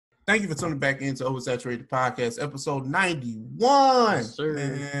Thank you for tuning back into Oversaturated Podcast, episode 91. Yes, sir.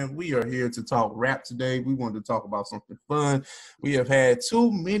 And we are here to talk rap today. We wanted to talk about something fun. We have had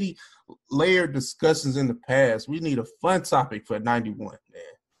too many layered discussions in the past. We need a fun topic for 91, man.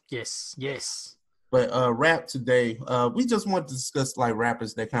 Yes. But rap today, we just want to discuss like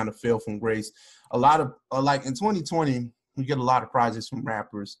rappers that kind of fell from grace. A lot of like in 2020, we get a lot of projects from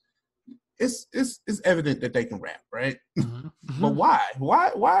rappers. It's evident that they can rap, right? Mm-hmm. But why?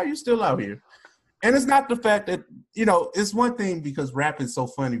 Why are you still out here? And it's not the fact that, it's one thing because rap is so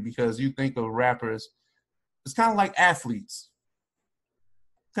funny because you think of rappers, it's kind of like athletes.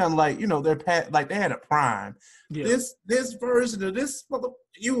 Kind of like, like they had a prime. Yeah. This version of this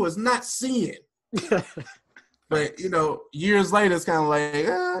you was not seeing. But, years later, it's kind of like,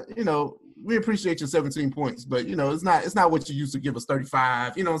 we appreciate your 17 points, but it's not what you used to give us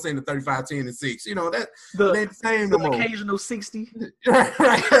 35. You know what I'm saying? The 35, 10, and 6. That ain't the same no more. Occasional 60.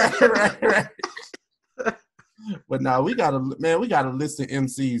 right. But now we got a list of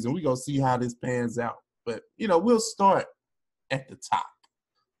MCs, and we gonna see how this pans out. But we'll start at the top,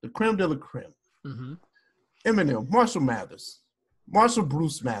 the creme de la creme. Mm-hmm. Eminem, Marshall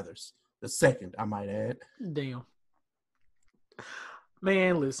Bruce Mathers, the second, I might add. Damn.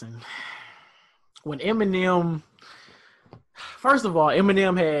 Man, listen. When Eminem, first of all,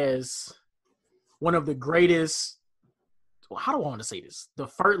 Eminem has one of the greatest. Well, how do I want to say this? The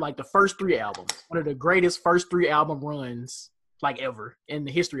first three albums, one of the greatest first three album runs like ever in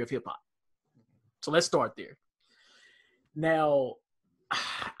the history of hip hop. So let's start there. Now,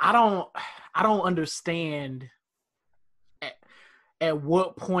 I don't understand at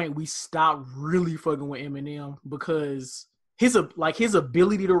what point we stopped really fucking with Eminem because his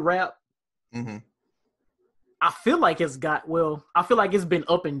ability to rap. Mm-hmm. I feel like it's been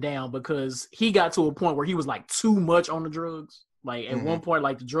up and down because he got to a point where he was like too much on the drugs. Like at one point,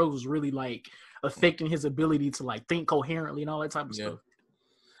 like the drugs was really like affecting his ability to like think coherently and all that type of stuff.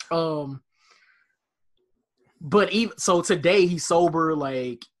 But even so today he's sober,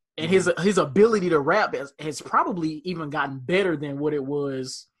 like, and his ability to rap has probably even gotten better than what it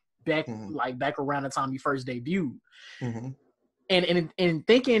was back around the time he first debuted. Mm-hmm. And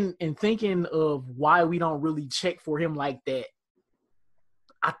thinking of why we don't really check for him like that,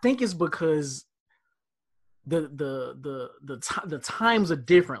 I think it's because the times are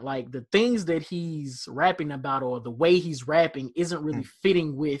different. Like the things that he's rapping about or the way he's rapping isn't really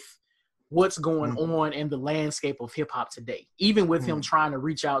fitting with what's going on in the landscape of hip hop today. Even with him trying to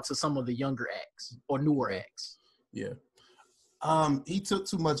reach out to some of the younger acts or newer acts. Yeah, he took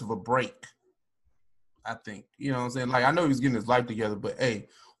too much of a break. I think, you know what I'm saying? Like, I know he's getting his life together, but hey,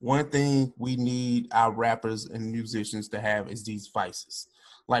 one thing we need our rappers and musicians to have is these vices.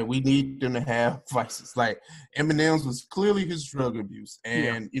 Like, we need them to have vices. Like, Eminem's was clearly his drug abuse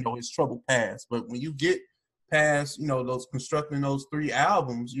and, his troubled past. But when you get past, those constructing those three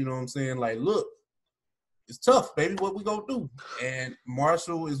albums, you know what I'm saying? Like, look, it's tough, baby. What we gonna do? And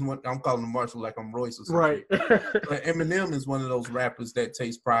Marshall is one. I'm calling him Marshall like I'm Royce or something. Right. But Eminem is one of those rappers that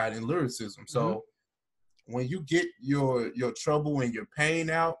takes pride in lyricism. So, when you get your trouble and your pain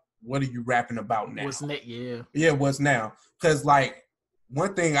out, what are you rapping about now? What's next? Yeah, what's now? Because, like,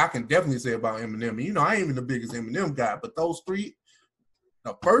 one thing I can definitely say about Eminem, and, I ain't even the biggest Eminem guy, but those three,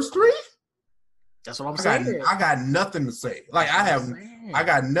 the first three, that's what I'm saying. I got nothing to say. Like, I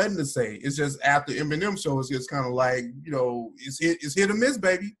got nothing to say. It's just after Eminem show, it's just kind of like, it's hit or miss,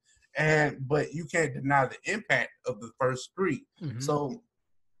 baby. But you can't deny the impact of the first three. Mm-hmm. So,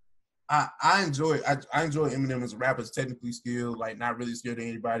 I enjoy Eminem as a rapper. Is technically skilled, like not really scared of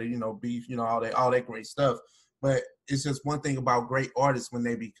anybody, beef, all that great stuff. But it's just one thing about great artists when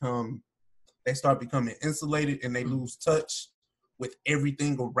they start becoming insulated and they lose touch with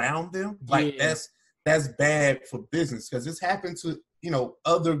everything around them. Like that's bad for business because it's happened to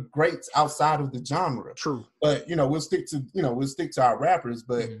other greats outside of the genre. True. But we'll stick to our rappers.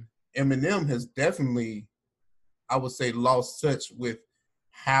 But Eminem has definitely, I would say, lost touch with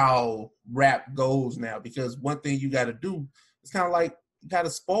how rap goes now, because one thing you got to do is kind of like you got to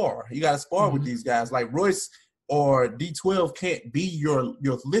spar with these guys. Like Royce or D12 can't be your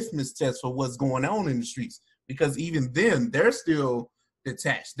litmus test for what's going on in the streets, because even then they're still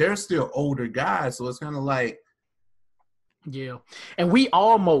detached, they're still older guys. So it's kind of like, and we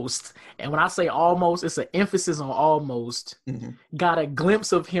almost, and when I say almost, it's an emphasis on almost, got a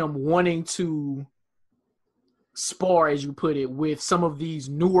glimpse of him wanting to spar, as you put it, with some of these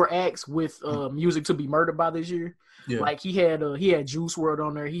newer acts with Music to Be Murdered by this year. Like he had Juice WRLD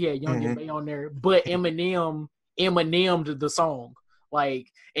on there, he had Young and May on there, but Eminem the song.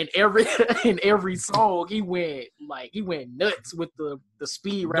 Like in every in every song, he went nuts with the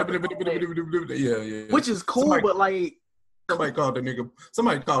speed rap, yeah. which is cool. But like somebody called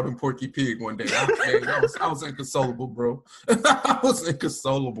him Porky Pig one day. I was inconsolable, bro. I was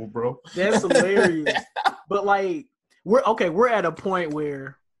inconsolable, bro. That's hilarious. But like we're at a point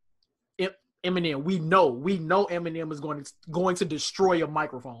where Eminem, we know Eminem is going to destroy a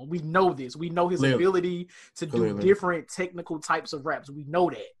microphone. We know this. We know his ability to do different technical types of raps. We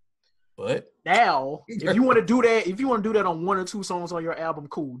know that. But now, if you want to do that on one or two songs on your album,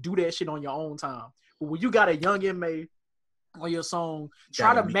 cool. Do that shit on your own time. But when you got a young M.A. on your song,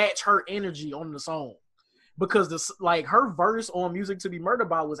 try to match her energy on the song. Because her verse on Music to Be Murdered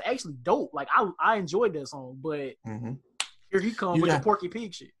By was actually dope. Like I enjoyed that song, but here he comes with the Porky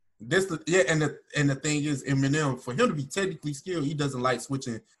Pig shit. And the thing is, Eminem, for him to be technically skilled, he doesn't like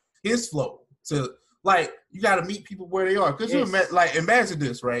switching his flow to like you got to meet people where they are. Because imagine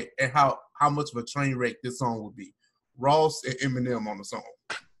this, right? And how much of a train wreck this song would be. Ross and Eminem on the song.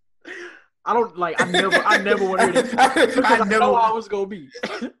 I never wanted it. I know how it's gonna be.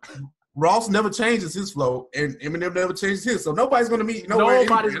 Ross never changes his flow, and Eminem never changes his. So nobody's gonna meet nowhere.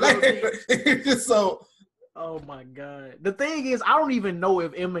 Nobody's gonna meet. So. Oh my god! The thing is, I don't even know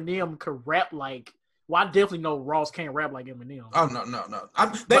if Eminem could rap like. Well, I definitely know Ross can't rap like Eminem. Oh no!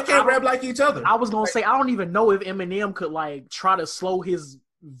 They can't rap like each other. I was gonna say I don't even know if Eminem could like try to slow his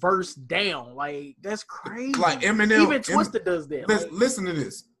verse down. Like that's crazy. Like Eminem, even Twista does that. Listen to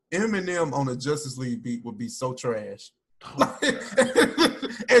this. Eminem on a Justice League beat would be so trash.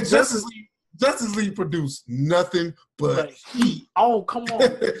 And Justice League produced nothing but heat. Oh come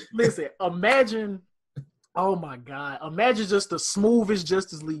on! Listen, imagine. Oh my god! Imagine just the smoothest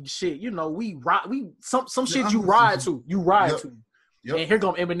Justice League shit. You know, some shit you ride to. Yep. And here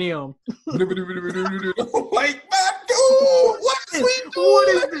comes Eminem. Like, my dude, what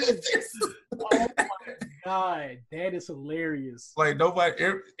is this? Oh my god, that is hilarious. Like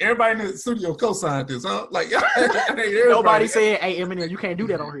everybody in the studio co-signed this, huh? Like nobody said, "Hey, Eminem, you can't do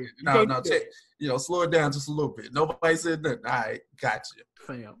that on here." No, check. Slow it down just a little bit. Nobody said nothing. All right, got you.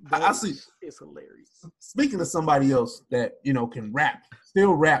 Fam, I see. It's hilarious. Speaking of somebody else that can rap,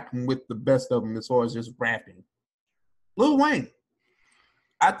 still rapping with the best of them as far as just rapping, Lil Wayne.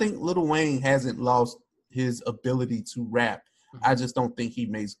 I think Lil Wayne hasn't lost his ability to rap. I just don't think he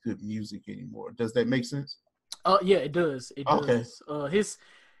makes good music anymore. Does that make sense? Yeah, it does. It does.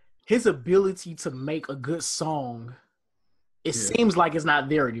 His ability to make a good song, it seems like it's not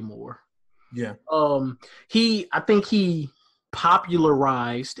there anymore. Yeah. I think he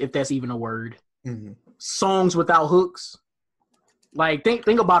popularized, if that's even a word, songs without hooks. Like think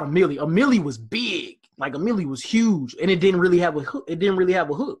about Amelie. Amelie was big. Like Amelie was huge, and it didn't really have a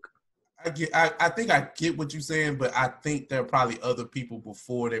hook. I think I get what you're saying, but I think there are probably other people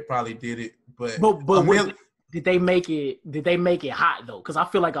before that probably did it. But did they make it? Did they make it hot though? Because I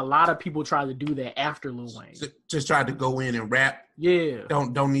feel like a lot of people tried to do that after Lil Wayne. Just tried to go in and rap. Yeah.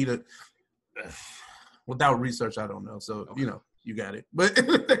 Don't need a. Without research, I don't know. So okay. You got it. But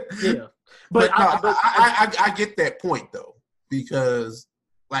yeah. But I get that point though, because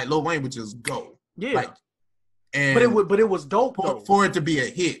like Lil Wayne would just go. Yeah. But it was dope though. For it to be a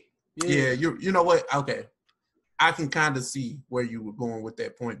hit. Yeah, you know what? Okay. I can kind of see where you were going with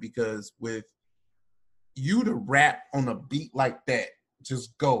that point, because with you to rap on a beat like that,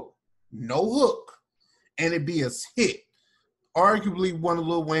 just go, no hook, and it be a hit. Arguably one of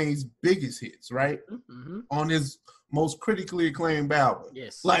Lil Wayne's biggest hits, right? Mm-hmm. On his most critically acclaimed album.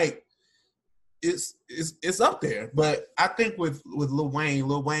 Yes. Like it's up there. But I think with Lil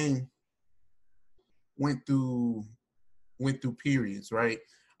Wayne went through periods, right?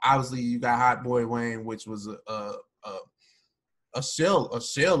 Obviously, you got Hot Boy Wayne, which was a shell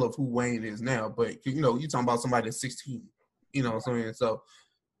of who Wayne is now. But you talking about somebody that's 16. You know what I'm saying? So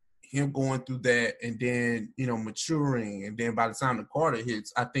him going through that, and then maturing, and then by the time the Carter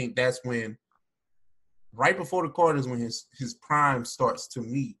hits, I think that's when, right before the Carter is when his prime starts to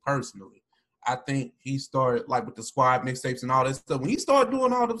me personally. I think he started like with the Squad mixtapes and all that stuff. When he started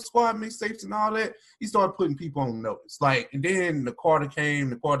doing all the Squad mixtapes and all that, he started putting people on notice. Like, and then the Carter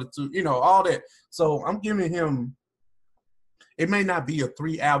came, the Carter 2, all that. So I'm giving him, it may not be a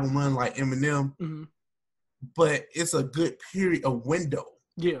 3-album run like Eminem, but it's a good period, a window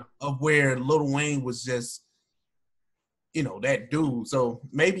of where Lil Wayne was just, that dude. So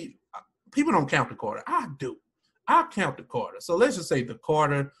maybe people don't count the Carter. I do. I count the Carter. So let's just say the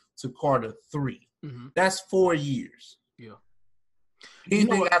Carter to Carter 3. That's 4 years. Yeah.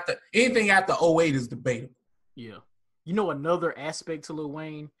 Anything after 08 is debatable. Yeah. Another aspect to Lil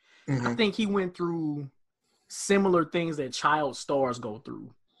Wayne, I think he went through similar things that child stars go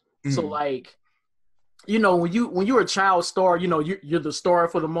through. So like, you know, when you're a child star, you know, you're the star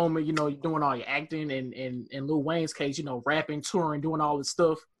for the moment, you know, you're doing all your acting and in Lil Wayne's case, you know, rapping, touring, doing all this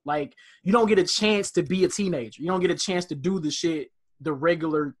stuff. Like, you don't get a chance to be a teenager. You don't get a chance to do the shit the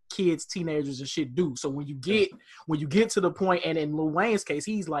regular kids, teenagers and shit do. So when you get to the point, and in Lil Wayne's case,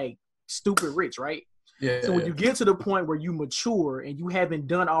 he's like stupid rich, right? Yeah. So when you get to the point where you mature and you haven't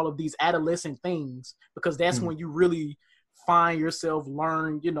done all of these adolescent things, because that's when you really find yourself,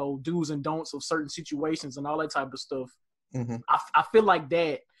 learn, you know, do's and don'ts of certain situations and all that type of stuff. I feel like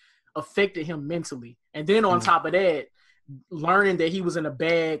that affected him mentally. And then on top of that, learning that he was in a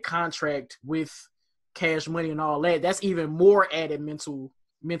bad contract with Cash Money and all that, that's even more added mental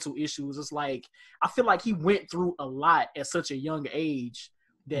issues. It's like, I feel like he went through a lot at such a young age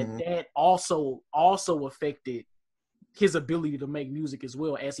that also affected his ability to make music as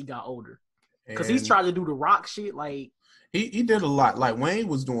well as he got older. Because he's tried to do the rock shit, like, He did a lot. Like, Wayne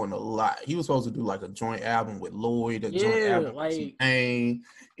was doing a lot. He was supposed to do like a joint album with Lloyd, joint album with T-Pain.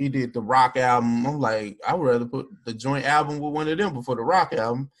 He did the rock album. I'm like, I would rather put the joint album with one of them before the rock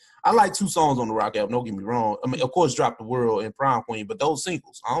album. I like 2 songs on the rock album, don't get me wrong. I mean, of course, Drop the World and Prom Queen, but those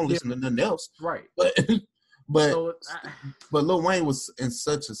singles, I don't listen to nothing else. Right. But Lil Wayne was in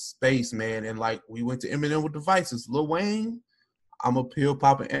such a space, man. And like, we went to Eminem with Devices. Lil Wayne, I'm a pill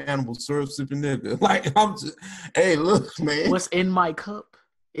popping, animal syrup sipping nigga. Like, I'm just, hey, look, man. What's in my cup?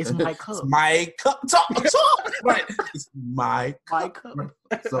 It's my cup. It's my cup. Talk. Right. It's my cup.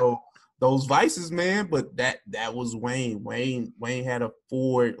 So those vices, man. But that was Wayne. Wayne had a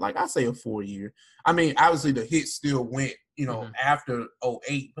 4 year. I mean, obviously the hit still went, you know, after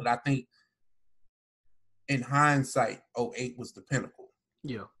 08. But I think in hindsight, 08 was the pinnacle.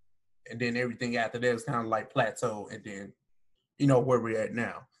 Yeah. And then everything after that is kind of like plateau, and then, you know, where we're at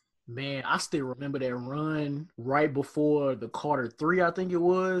now. Man, I still remember that run right before the Carter 3, I think it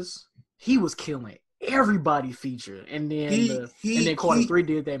was. He was killing everybody featured. And then Carter 3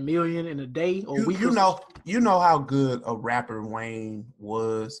 did that million in a day or week. You know how good a rapper Wayne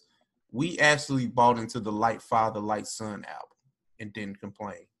was. We actually bought into the Like Father, Like Son album and didn't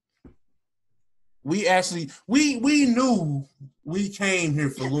complain. We actually we knew we came here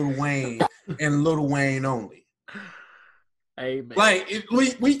for Lil Wayne and Lil Wayne only. Hey, man. Like,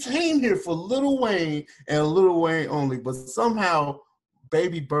 we came here for Lil Wayne and Lil Wayne only, but somehow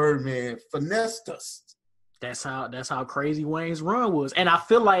Baby Birdman finessed us. That's how crazy Wayne's run was, and I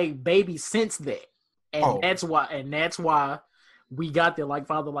feel like Baby sensed that, and that's why we got the Like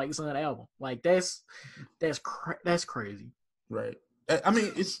Father Like Son album. Like, that's crazy, right? I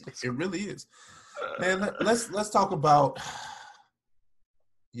mean, it really is. Man, let's talk about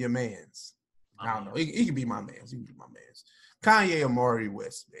your man's. I don't know. He can be my man's. Kanye Amari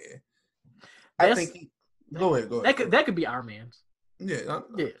West, man. I think go ahead. That could be our man's. Yeah.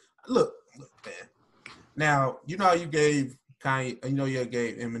 Look, man. Now, you know how you gave Kanye, you know, you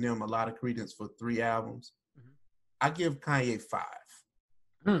gave Eminem a lot of credence for 3 albums. I give Kanye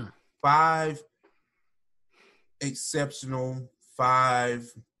 5. 5 exceptional,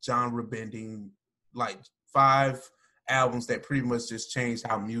 5 genre bending, like 5 albums that pretty much just changed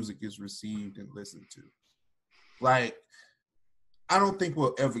how music is received and listened to. Like, I don't think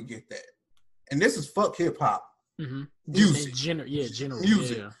we'll ever get that. And this is fuck hip hop. Music.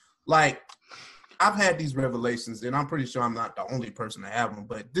 Music. Yeah. Like, I've had these revelations, and I'm pretty sure I'm not the only person to have them,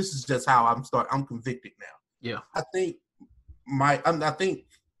 but this is just how I'm convicted now. Yeah. I think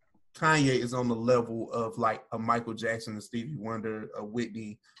Kanye is on the level of like a Michael Jackson, a Stevie Wonder, a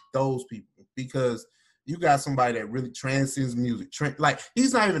Whitney, those people, because you got somebody that really transcends music. Like,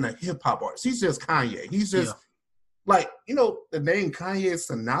 he's not even a hip hop artist. He's just Kanye. He's just like, you know, the name Kanye is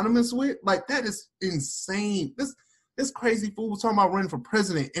synonymous with. Like, that is insane. This crazy fool was talking about running for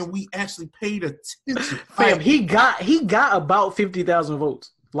president, and we actually paid attention. Fam, he got about 50,000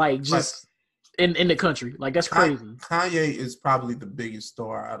 votes. Like, just in the country. Like, that's crazy. Kanye is probably the biggest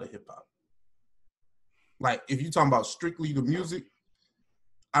star out of hip hop. Like, if you're talking about strictly the music,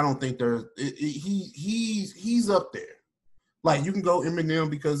 I don't think he's up there. Like, you can go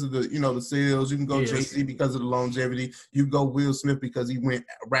Eminem because of the, you know, the sales. You can go Jay-Z because of the longevity. You can go Will Smith because he went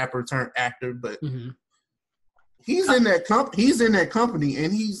rapper turned actor. But he's in that company,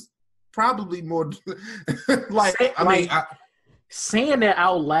 and he's probably more like. Saying that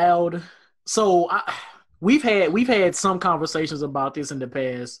out loud. So we've had some conversations about this in the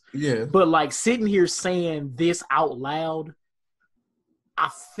past. Yeah. But like, sitting here saying this out loud, I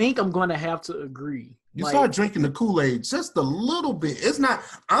think I'm gonna have to agree. You start drinking the Kool-Aid just a little bit. It's not.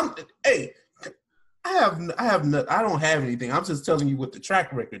 I don't have anything. I'm just telling you what the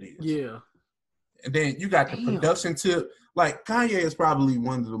track record is. Yeah. And then you got the production tip. Like Kanye is probably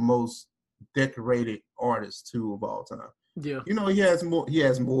one of the most decorated artists too of all time. Yeah. You know, he has more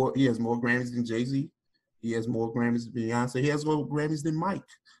Grammys than Jay-Z. He has more Grammys than Beyonce. He has more Grammys than Mike.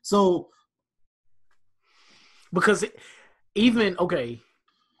 So because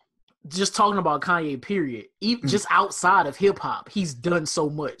just talking about Kanye, period. Even just outside of hip hop, he's done so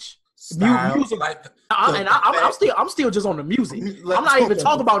much. Style, music, I'm still just on the music. I'm not even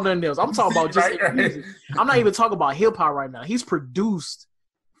talking about nothing else. I'm talking about just music. I'm not even talking about hip hop right now. He's produced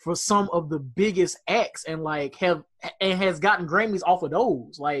for some of the biggest acts and has gotten Grammys off of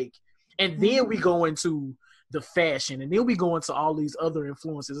those. Like, and then we go into the fashion, and then we go into all these other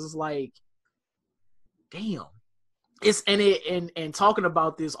influences. It's like, damn. And talking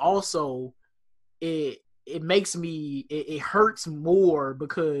about this also, it makes me it hurts more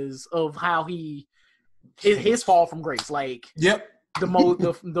because of how his fall from grace. Like, yep, the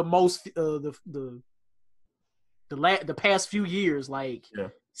past few years, like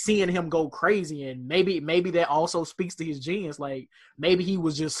seeing him go crazy, and maybe that also speaks to his genius. Like, maybe he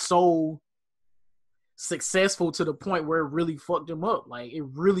was just so successful to the point where it really fucked him up. Like, it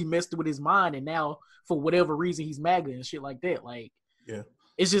really messed with his mind, and now for whatever reason he's MAGA and shit like that. Like,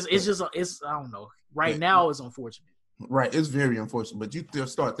 it's I don't know. Right now it's unfortunate. Right, it's very unfortunate. But you still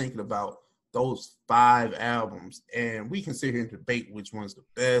start thinking about those 5 albums, and we can sit here and debate which one's the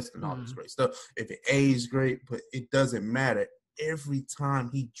best and all this great stuff. If it aged great, but it doesn't matter. Every time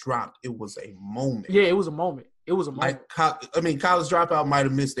he dropped, it was a moment. Yeah, it was a moment. It was a moment. Like, College Dropout might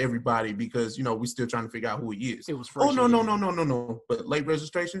have missed everybody because, you know, we're still trying to figure out who he is. It was fresh. Oh, no. But Late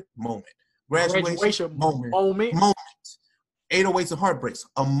Registration, moment. Graduation, moment. 808s and Heartbreaks,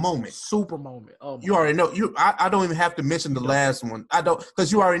 a moment. Super moment. You already know. I don't even have to mention the last one. I don't,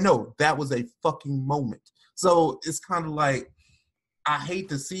 because you already know that was a fucking moment. So it's kind of like, I hate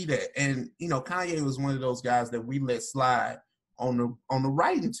to see that. And, you know, Kanye was one of those guys that we let slide on the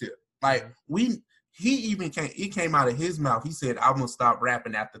writing tip. Like, he came out of his mouth. He said, I'm gonna stop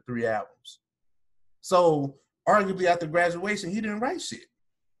rapping after 3 albums. So arguably after Graduation, he didn't write shit.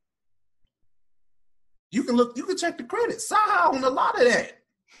 You can check the credits. Saha on a lot of that.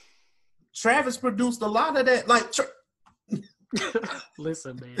 Travis produced a lot of that. Like,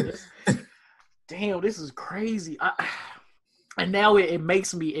 listen, man. Damn, this is crazy. And now it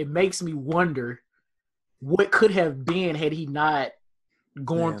makes me wonder what could have been had he not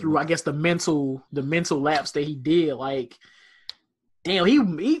gone through, I guess, the mental lapse that he did. Like, damn,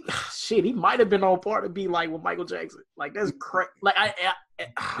 he might have been on par to be like with Michael Jackson. Like, that's crazy. Like,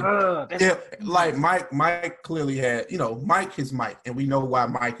 like Mike clearly had, you know, Mike is Mike, and we know why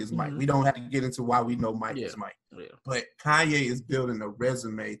Mike is Mike. We don't have to get into why we know Mike is Mike. Yeah. But Kanye is building a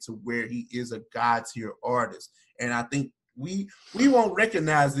resume to where he is a God tier artist, and I think we won't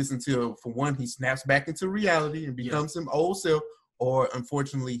recognize this until, for one, he snaps back into reality and becomes him old self, or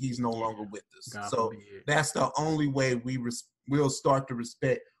unfortunately he's no longer with us. God so forbid. That's the only way we'll start to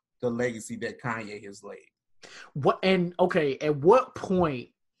respect the legacy that Kanye has laid. At what point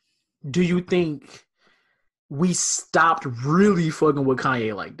do you think we stopped really fucking with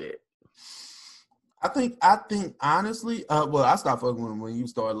Kanye like that? I think honestly, I stopped fucking with him when you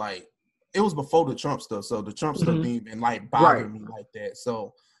started, like, it was before the Trump stuff, so the Trump stuff didn't even like bother me like that.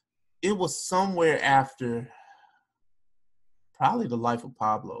 So it was somewhere after probably The Life of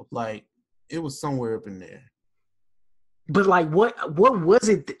Pablo. Like, it was somewhere up in there. But like, what was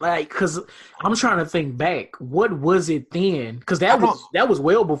it like? Because I'm trying to think back. What was it then? Because that was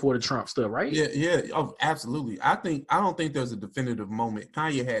well before the Trump stuff, right? Yeah. Oh, absolutely. I don't think there's a definitive moment.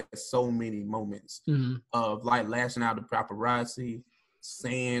 Kanye had so many moments of like lashing out the paparazzi,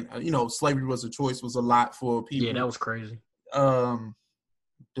 saying, you know, slavery was a choice was a lot for people. Yeah, that was crazy. The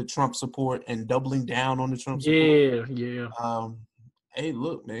Trump support and doubling down on the Trump support. Yeah. Hey,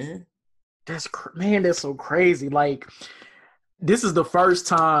 look, man. That's so crazy. Like, this is the first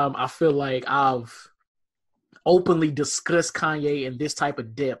time I feel like I've openly discussed Kanye in this type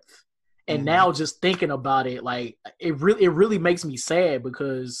of depth. And now just thinking about it, like, it really makes me sad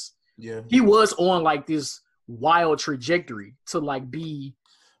because he was on like this wild trajectory to like be.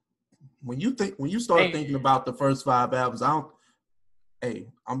 When you start thinking about the first 5 albums, I'm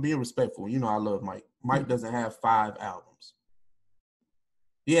being respectful. You know, I love Mike. Mike doesn't have 5 albums.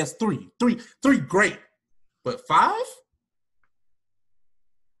 He has 3 great, but 5?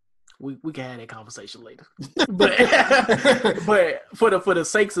 We can have that conversation later. but for the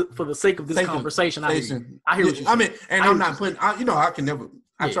sake of this conversation, I hear what you're saying. I'm not putting. I can never.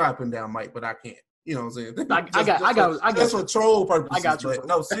 I try putting down Mike, but I can't. You know what I'm saying? I got. Just for troll purposes. I got you. But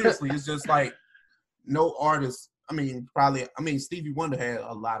no, seriously, it's just like no artist. probably. Stevie Wonder had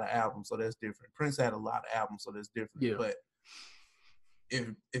a lot of albums, so that's different. Prince had a lot of albums, so that's different. Yeah. But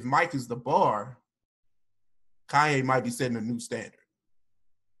if Mike is the bar, Kanye might be setting a new standard.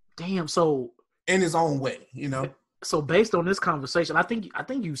 Damn. So in his own way, you know. So based on this conversation, I think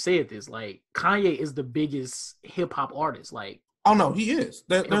you said this. Like Kanye is the biggest hip hop artist. Like, oh no, he is.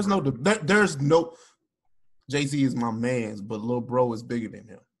 There's no. Jay-Z is my man's, but Lil Bro is bigger than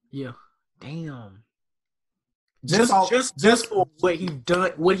him. Yeah. Damn. Just for what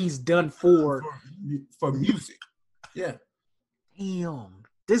he's done for music. Yeah. Damn.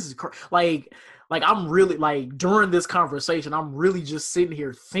 This is like I'm really like during this conversation, I'm really just sitting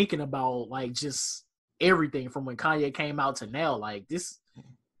here thinking about like just everything from when Kanye came out to now. Like this,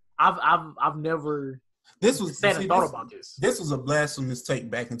 I've never. This was thought about this. This was a blasphemous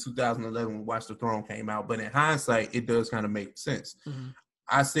take back in 2011 when Watch the Throne came out, but in hindsight, it does kind of make sense. Mm-hmm.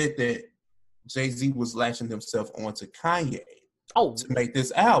 I said that Jay-Z was latching himself onto Kanye to make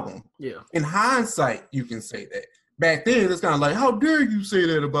this album. Yeah. In hindsight, you can say that. Back then, it's kind of like, how dare you say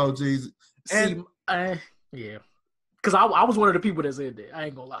that about Jay-Z? Yeah. Because I was one of the people that said that. I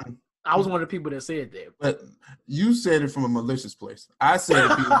ain't gonna lie. I was one of the people that said that. But you said it from a malicious place. I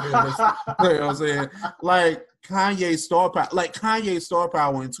said it being realistic. You know what I'm saying? Like Kanye's star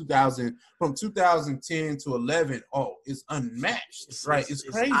power in 2000, from 2010 to 11, it's unmatched. It's crazy. It's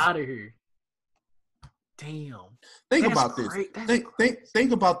out of here. Damn. Think about this.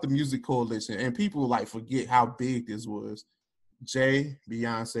 Think about the Music Coalition, and people like forget how big this was. Jay,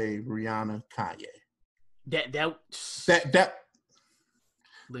 Beyonce, Rihanna, Kanye.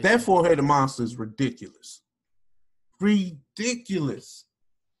 That four-headed monster is ridiculous. Ridiculous.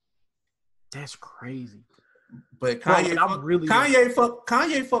 That's crazy. But Kanye fucked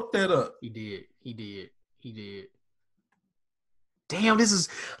that up. He did. Damn, this is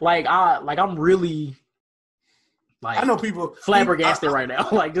I'm really I know people flabbergasted right now.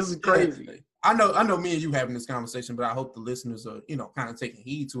 Like this is crazy. I know me and you having this conversation, but I hope the listeners are, kind of taking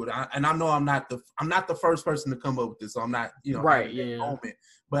heed to it. I know I'm not the first person to come up with this, so I'm not, right, yeah. Moment.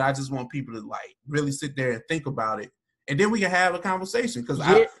 But I just want people to like really sit there and think about it, and then we can have a conversation. Because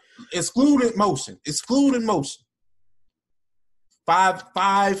excluding motion. 5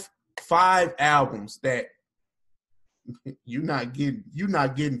 albums that you're not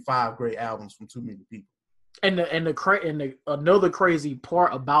getting 5 great albums from too many people. And another crazy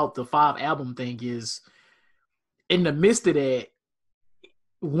part about the 5 album thing is, in the midst of that,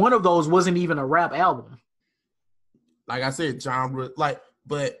 one of those wasn't even a rap album. Like I said, genre,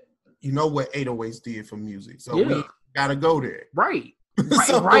 but you know what 808s did for music, so we gotta go there, right,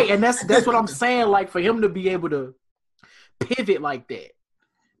 right, and that's what I'm saying. Like for him to be able to pivot like that,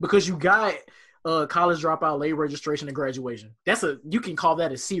 because you got College Dropout, Late Registration, and Graduation. You can call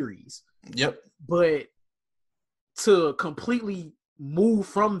that a series. Yep, but to completely move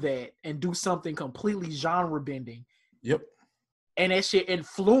from that and do something completely genre bending. Yep. And that shit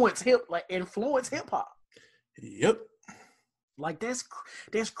influence hip hop. Yep. Like that's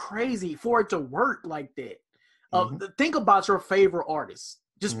crazy for it to work like that. Think about your favorite artists.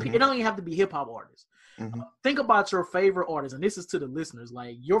 It don't even have to be hip hop artists. Think about your favorite artists, and this is to the listeners.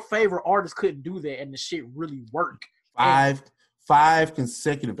 Like your favorite artist couldn't do that, and the shit really worked. 5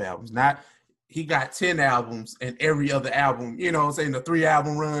 consecutive albums, not. He got 10 albums and every other album, the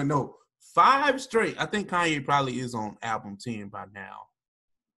 3-album run. No, 5 straight. I think Kanye probably is on album 10 by now.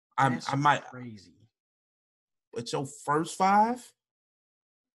 I might. Crazy. But your first 5?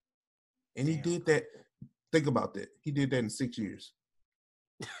 And Damn. He did that. Think about that. He did that in 6 years.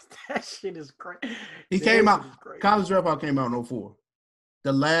 That shit is crazy. Came out. College Dropout came out in 2004.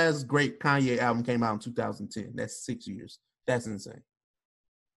 The last great Kanye album came out in 2010. That's 6 years. That's insane.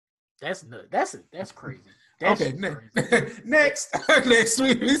 That's crazy. Okay, next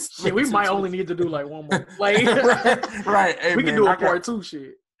week. We might only need to do like one more. Like, right. Hey, we can do a part 2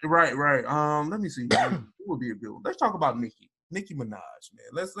 shit. Right. Let me see. It would be a good one. Let's talk about Nicki Minaj, man.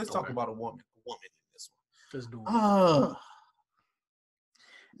 Let's talk about a woman in this one. Let's do it.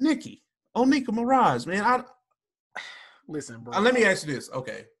 Nicki Minaj, man. Listen, bro. Let me ask you this.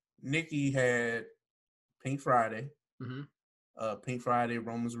 Okay, Nicki had Pink Friday. Mm-hmm. Pink Friday,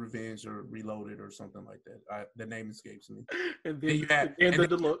 Roman's Revenge, or Reloaded, or something like that. The name escapes me. And then you had the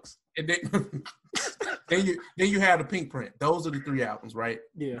deluxe. And then you had the Pink Print. Those are the 3 albums, right?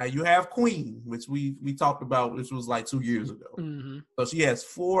 Yeah. Now you have Queen, which we talked about, which was like 2 years ago. Mm-hmm. So she has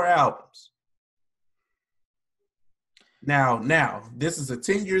 4 albums. Now this is a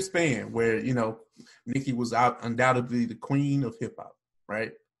 10-year span where Nicki was undoubtedly the queen of hip hop,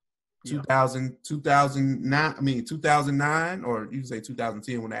 right? 2009, or you can say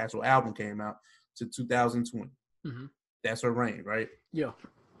 2010 when the actual album came out, to 2020. Mm-hmm. That's her reign, right? Yeah.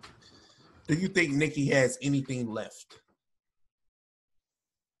 Do you think Nicki has anything left?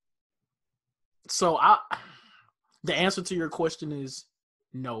 So the answer to your question is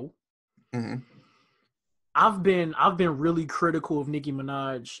no. Mm-hmm. I've been really critical of Nicki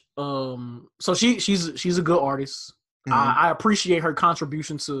Minaj. So she's a good artist. Mm-hmm. I appreciate her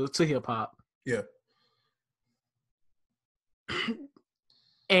contribution to hip hop. Yeah.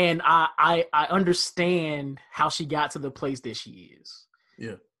 And I understand how she got to the place that she is.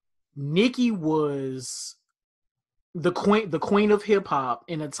 Yeah. Nicki was the queen of hip hop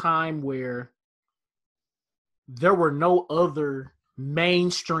in a time where there were no other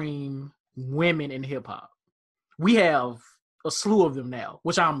mainstream women in hip hop. We have a slew of them now,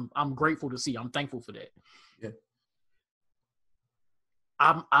 which I'm grateful to see. I'm thankful for that. Yeah.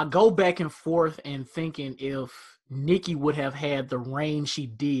 I go back and forth and thinking if Nicki would have had the reign she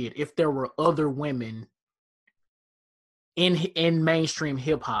did if there were other women in mainstream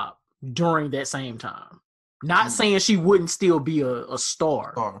hip hop during that same time. Not saying she wouldn't still be a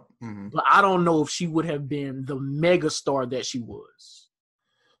star, Mm-hmm. but I don't know if she would have been the mega star that she was.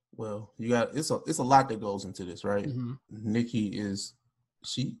 Well, it's a lot that goes into this, right? Mm-hmm. Nicki is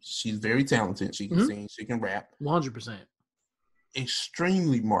she's very talented. She can sing, she can rap. 100%.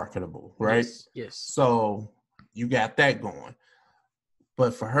 Extremely marketable, right? Yes. So you got that going.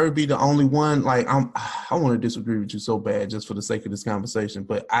 But for her to be the only one, like I want to disagree with you so bad just for the sake of this conversation,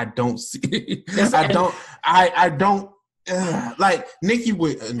 but I don't see I don't like Nicki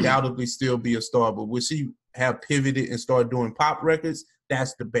would undoubtedly still be a star, but would she have pivoted and started doing pop records?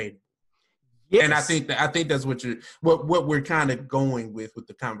 That's debatable. Yes. And I think that's what we're kind of going with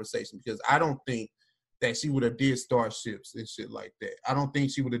the conversation, because I don't think that she would have did Starships and shit like that. I don't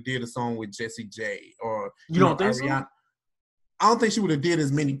think she would have did a song with Jessie J or you don't think Ariana. So? I don't think she would have did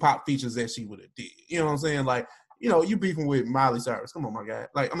as many pop features as she would have did. You know what I'm saying? Like, you beefing with Miley Cyrus. Come on, my guy.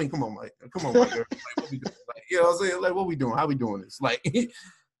 Like, I mean, come on, my girl. Like, what we doing? Like, you know what I'm saying? Like, what we doing? How we doing this? Like,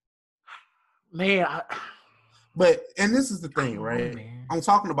 man. And this is the thing, right? I'm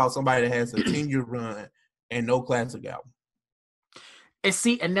talking about somebody that has a 10-year run and no classic album.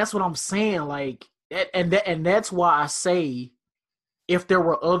 And that's what I'm saying. Like, and that's why I say, if there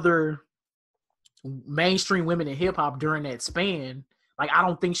were other mainstream women in hip hop during that span, like I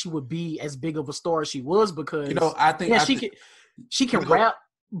don't think she would be as big of a star as she was, because I think she can rap,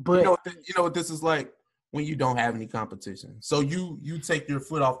 but you know what this is like when you don't have any competition. So you take your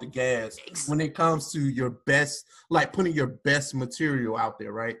foot off the gas when it comes to your best, like putting your best material out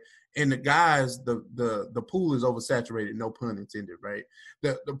there, right? And the guys, the pool is oversaturated, no pun intended, right?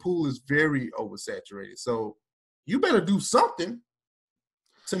 The pool is very oversaturated. So you better do something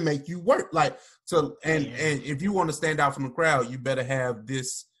to make you work. And if you want to stand out from the crowd, you better have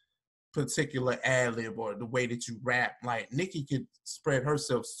this particular ad lib or the way that you rap. Like Nicki could spread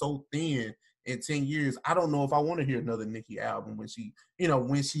herself so thin in 10 years. I don't know if I want to hear another Nicki album when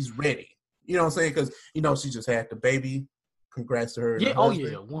she's ready. You know what I'm saying? Because she just had the baby. Congrats to her. Yeah, oh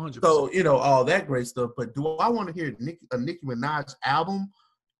yeah, 100%. So all that great stuff. But do I want to hear a Nicki Minaj album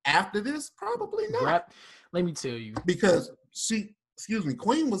after this? Probably not. Rap, let me tell you, because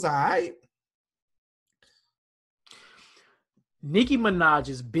Queen was all right. Nicki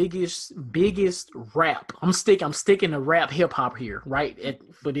Minaj's biggest rap. I'm sticking to rap hip hop here, right?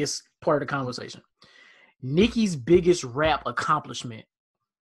 For this part of the conversation. Nicki's biggest rap accomplishment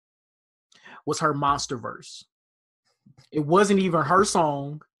was her monster verse. It wasn't even her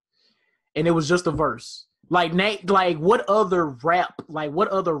song, and it was just a verse. Like what other rap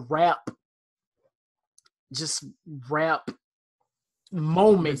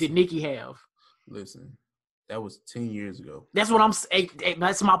moment did Nicki have? Listen, that was 10 years ago. That's what I'm saying.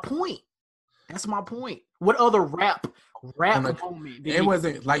 That's my point. What other rap moment? It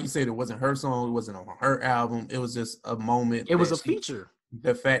wasn't, like you said, it wasn't her song. It wasn't on her album. It was just a moment. It was a feature.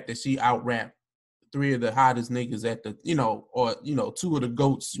 The fact that she out-rapped 3 of the hottest niggas at the, or 2 of the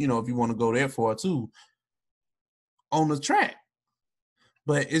GOATs, if you want to go there for too, on the track.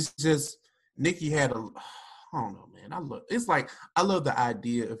 But it's just, Nicki had I don't know, man. I love the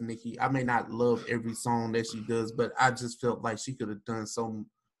idea of Nicki. I may not love every song that she does, but I just felt like she could have done so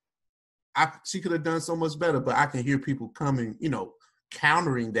much better. But I can hear people coming,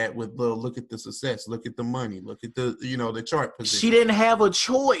 countering that with look at the success, look at the money, look at the the chart position. She didn't have a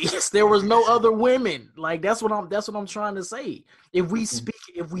choice. There was no other women. Like that's what I'm trying to say. If we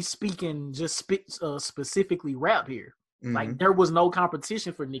speak in just specifically rap here. Mm-hmm. Like there was no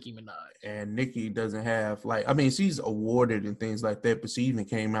competition for Nicki Minaj. And Nicki doesn't have she's awarded and things like that, but she even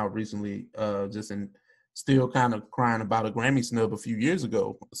came out recently still kind of crying about a Grammy snub a few years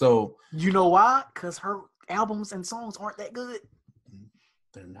ago. So you know why? Because her albums and songs aren't that good.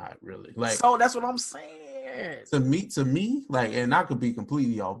 They're not really. Like, so that's what I'm saying. To me, like, and I could be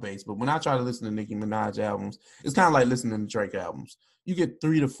completely off base, but when I try to listen to Nicki Minaj albums, it's kind of like listening to Drake albums. You get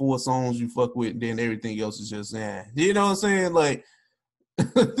 3 to 4 songs you fuck with, and then everything else is just, you know what I'm saying? Like,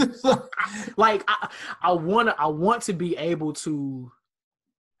 like I want to be able to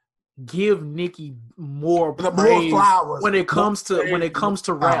give Nicki more flowers when it comes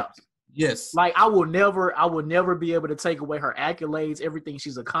to rap. Yes. Like I will never be able to take away her accolades, everything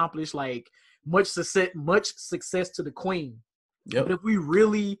she's accomplished. Like much success to the queen. Yep. But if we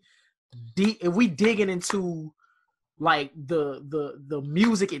really digging into like the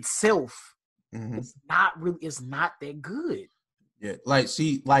music itself, it's not that good. Yeah, this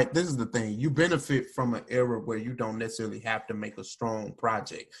is the thing. You benefit from an era where you don't necessarily have to make a strong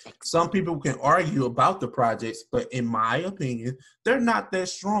project. Some people can argue about the projects, but in my opinion, they're not that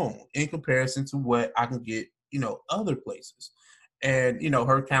strong in comparison to what I can get, other places. And,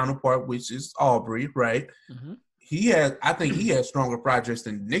 her counterpart, which is Aubrey, right? Mm-hmm. I think he has stronger projects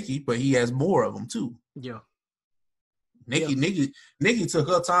than Nicki, but he has more of them too. Yeah. Nicki took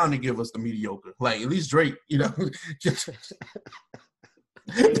her time to give us the mediocre. Like, at least Drake,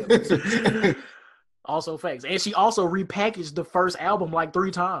 Also facts. And she also repackaged the first album like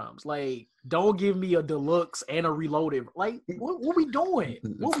 3 times. Like, don't give me a deluxe and a reloaded. Like, what we doing?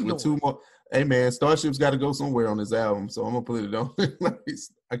 What we doing? 2 more. Hey man, Starship's got to go somewhere on this album, so I'm gonna put it on.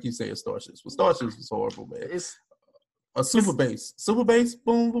 I keep saying Starships, but Starships was horrible, man. It's a super bass,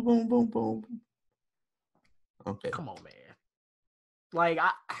 boom, boom, boom, boom, boom. Okay, come on, man. Like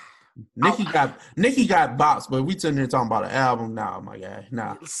Nicki got bops, but we sitting here talking about an album. Nah, my guy,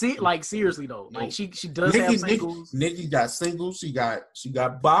 nah. See, like seriously though, like she does have singles. Nicki got singles. She got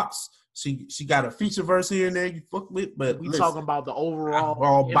bops. She got a feature verse here and there you fuck with, but we talking about the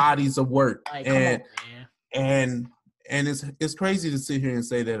overall bodies of work. Like, and come on, man. and it's crazy to sit here and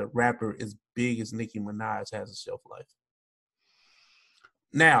say that a rapper as big as Nicki Minaj has a shelf life.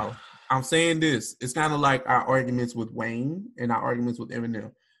 Now, I'm saying this. It's kind of like our arguments with Wayne and our arguments with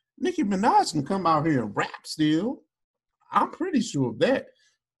Eminem. Nicki Minaj can come out here and rap still. I'm pretty sure of that.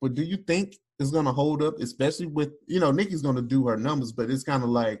 But do you think it's going to hold up, especially with, Nicki's going to do her numbers, but it's kind of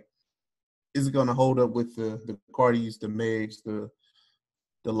like, is it going to hold up with the Cardis, the Megs, the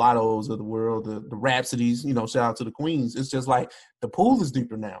Lottos of the world, the Rhapsodies, shout out to the Queens. It's just like the pool is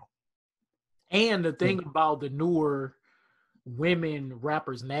deeper now. And the thing about the newer women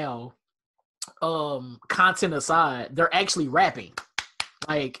rappers now, content aside, they're actually rapping.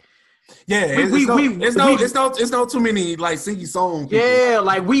 Like, yeah, it's not too many like singy song people. Yeah,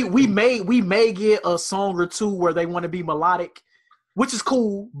 like we may get a song or two where they want to be melodic, which is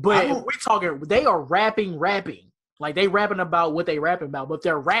cool, but we're talking they are rapping. Like they rapping about what they rapping about, but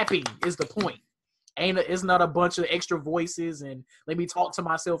they're rapping is the point. It's not a bunch of extra voices and let me talk to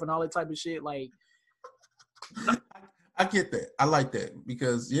myself and all that type of shit. Like I get that. I like that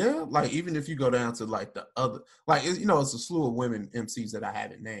because like even if you go down to like the other, like it's a slew of women MCs that I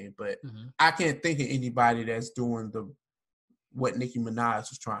haven't named, but I can't think of anybody that's doing what Nicki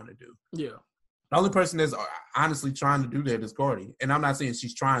Minaj is trying to do. Yeah, the only person that's honestly trying to do that is Cardi, and I'm not saying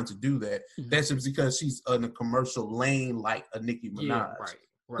she's trying to do that. That's just because she's in a commercial lane like a Nicki Minaj. Yeah, right.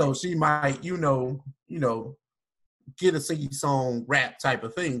 So she might, get a singing song rap type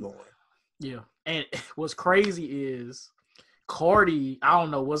of thing going. Yeah. And what's crazy is Cardi, I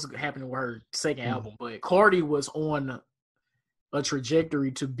don't know what's happening with her second album, but Cardi was on a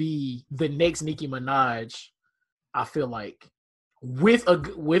trajectory to be the next Nicki Minaj, I feel like, with a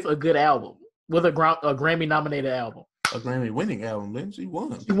good album, with a Grammy-nominated album. A Grammy-winning album, then she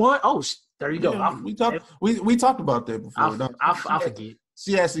won. She won? Oh, there you go. Yeah, we talked about that before. I forget.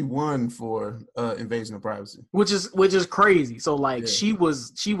 She actually won for Invasion of Privacy, which is crazy. So like she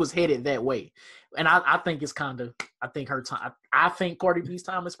was headed that way, and I think it's kind of her time. I think Cardi B's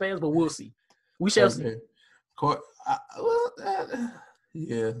time has passed, but we'll see. We shall see.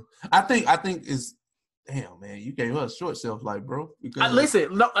 Yeah, I think it's damn man. You gave us short shelf life, bro. Because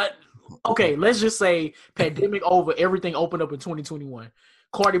listen, no, okay. Let's just say pandemic over, everything opened up in 2021.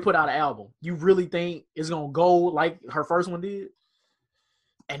 Cardi put out an album. You really think it's gonna go like her first one did?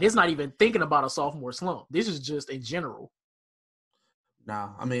 And it's not even thinking about a sophomore slump. This is just in general. Nah,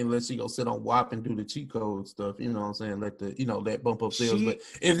 I mean, let she go sit on WAP and do the cheat code stuff. You know what I'm saying? Let that bump up sales. But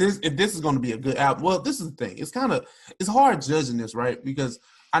if this is going to be a good album, well, this is the thing. It's hard judging this, right? Because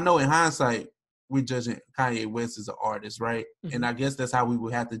I know in hindsight we're judging Kanye West as an artist, right? Mm-hmm. And I guess that's how we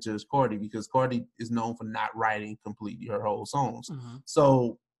would have to judge Cardi because Cardi is known for not writing completely her whole songs. Mm-hmm.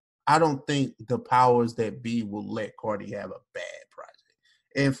 So I don't think the powers that be will let Cardi have a bad project.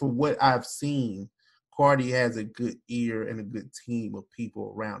 And for what I've seen, Cardi has a good ear and a good team of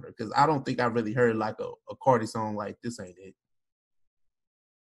people around her. Because I don't think I really heard like a Cardi song like This Ain't It.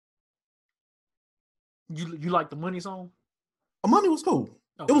 You like the Money song? Money was cool.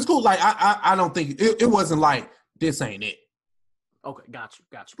 Okay. It was cool. Like I don't think it wasn't like This Ain't It. Okay, got you.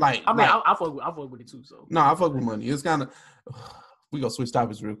 Like I mean, I fuck with it too. So no, I fuck with Money. It's kind of we gonna switch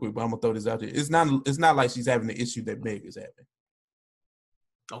topics real quick, but I'm gonna throw this out there. It's not like she's having the issue that Meg is having.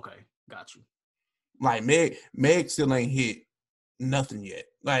 Okay, got you. Like Meg still ain't hit nothing yet.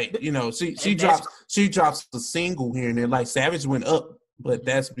 Like, you know, she drops a single here and there. Like Savage went up, but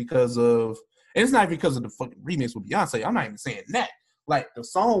that's because of, and it's not because of the fucking remix with Beyonce. I'm not even saying that. Like the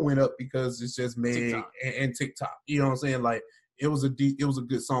song went up because it's just Meg and TikTok. You know what I'm saying? Like it was a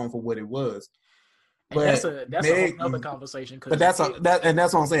good song for what it was. But But that's a whole other conversation. But that's what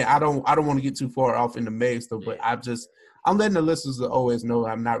I'm saying. I don't want to get too far off in the Meg stuff, but I'm letting the listeners of OS know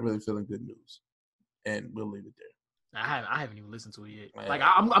I'm not really feeling good news, and we'll leave it there. I haven't even listened to it yet. Man. Like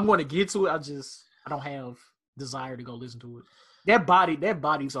I'm going to get to it. I don't have desire to go listen to it. That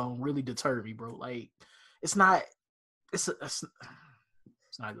body song really deterred me, bro. Like it's not a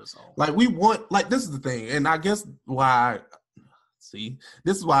good song. Like we want, like this is the thing, and I guess why. See,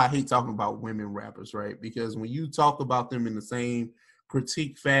 this is why I hate talking about women rappers, right? Because when you talk about them in the same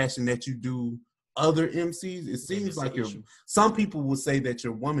critique fashion that you do other MCs, it seems like some people will say that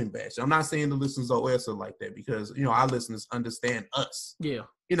you're woman bash. I'm not saying the listeners of OS are like that because, you know, our listeners understand us. Yeah.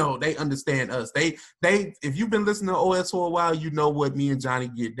 You know, they understand us. They if you've been listening to OS for a while, you know what me and Johnny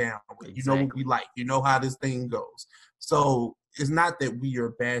get down with. Exactly. You know what we like. You know how this thing goes. So it's not that we are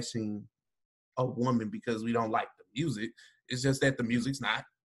bashing a woman because we don't like the music. It's just that the music's not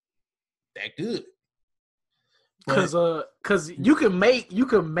that good. Because you can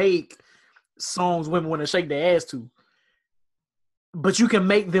make songs women want to shake their ass to, but you can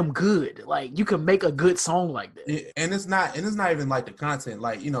make them good. Like you can make a good song like that. And it's not even like the content.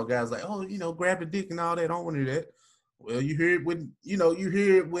 Like, you know, guys like, oh, you know, grab the dick and all that. I don't want to do that. Well, you hear it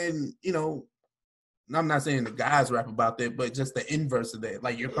when I'm not saying the guys rap about that, but just the inverse of that.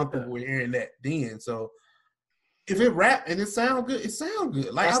 Like you're comfortable with hearing that then. So if it rap and it sound good, it sound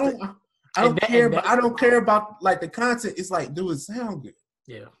good. Like I don't care about like the content. It's like, do it sound good?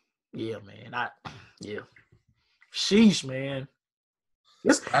 Yeah, man. Sheesh, man.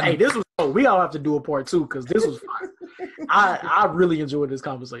 This was. We all have to do a part 2 because this was fun. I really enjoyed this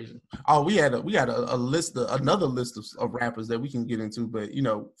conversation. Oh, we had another list of rappers that we can get into, but you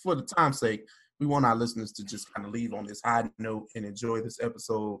know, for the time's sake, we want our listeners to just kind of leave on this high note and enjoy this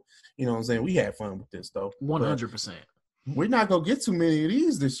episode. You know what I'm saying? We had fun with this, though. 100%. We're not going to get too many of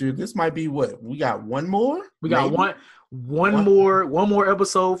these this year. This might be what? We got one more? We got one more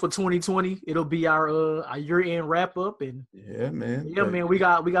episode for 2020. It'll be our year-end wrap-up. And yeah, man. We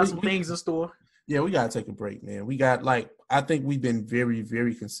got some things in store. Yeah, we got to take a break, man. We got, I think we've been very,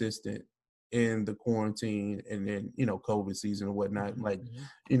 very consistent in the quarantine and then, you know, COVID season and whatnot. Like,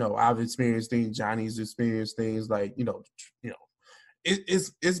 you know, I've experienced things, Johnny's experienced things, like, you know,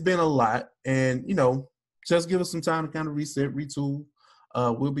 it's been a lot. And, you know, just give us some time to kind of reset, retool.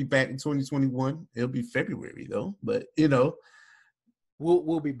 We'll be back in 2021. It'll be February though, but you know,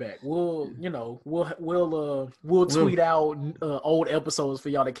 we'll be back. We'll tweet out old episodes for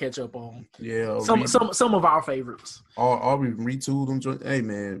y'all to catch up on. Yeah, some of our favorites. Or we retool them. Hey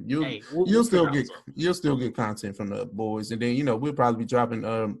man, you'll still get content from the boys, and then you know we'll probably be dropping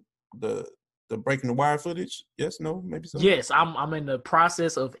the Breaking the Wire footage. Yes, no, maybe so. Yes, I'm in the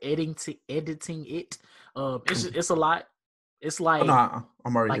process of editing it. It's a lot. It's like I'm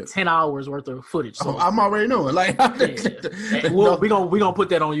already 10 hours worth of footage. So I'm already knowing. Like we gonna put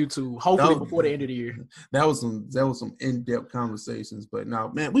that on YouTube. Hopefully before the end of the year. That was some in-depth conversations. But now,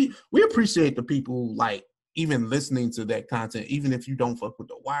 man, we appreciate the people like even listening to that content, even if you don't fuck with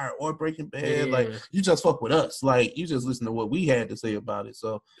The Wire or Breaking Bad, like you just fuck with us. Like you just listen to what we had to say about it.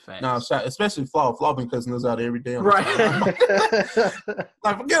 So now, especially Flaw been cussing us out every day. Right.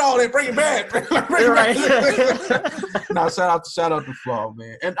 Like forget all that Breaking Bad. Right. Now shout out to Flaw,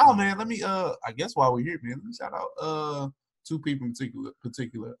 man. And man, let me I guess while we're here, man, let me shout out two people in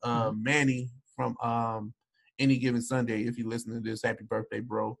particular. Manny from Any Given Sunday. If you listen to this, happy birthday,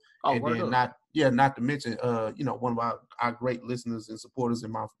 bro. Oh, and then not to mention you know, one of our great listeners and supporters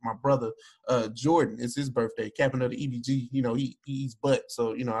and my brother Jordan. It's his birthday, captain of the EBG. You know, he eats butt.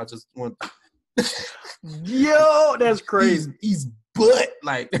 So, you know, I just want yo, that's crazy. He's butt,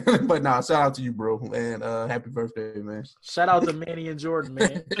 like, but nah, shout out to you, bro, and happy birthday, man. Shout out to Manny and Jordan,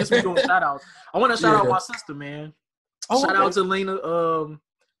 man. Since we doing shout outs, I want to shout out my sister, man. Shout out to Lena.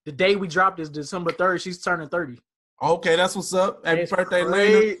 The day we dropped is December 3rd. She's turning 30. Okay, that's what's up. Happy birthday,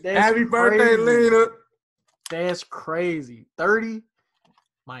 Lena. Happy birthday, Lena. That's crazy. 30?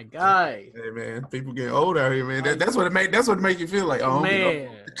 My guy. Hey man, people getting old out here, man. That's what it make. That's what it make you feel like. Oh man,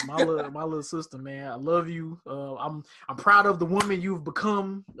 my little sister, man. I love you. I'm proud of the woman you've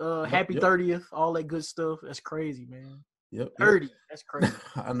become. Happy 30th, all that good stuff. That's crazy, man. Yep. 30. That's crazy.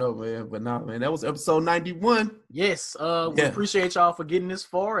 I know, man. But nah, man. That was episode 91. Yes. We appreciate y'all for getting this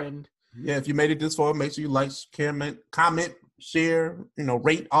far, and if you made it this far, make sure you like, comment, share,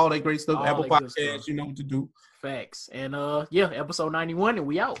 rate, all that great stuff. Apple Podcasts, you know what to do. Facts. And episode 91, and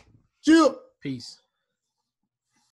we out. Chill. Peace.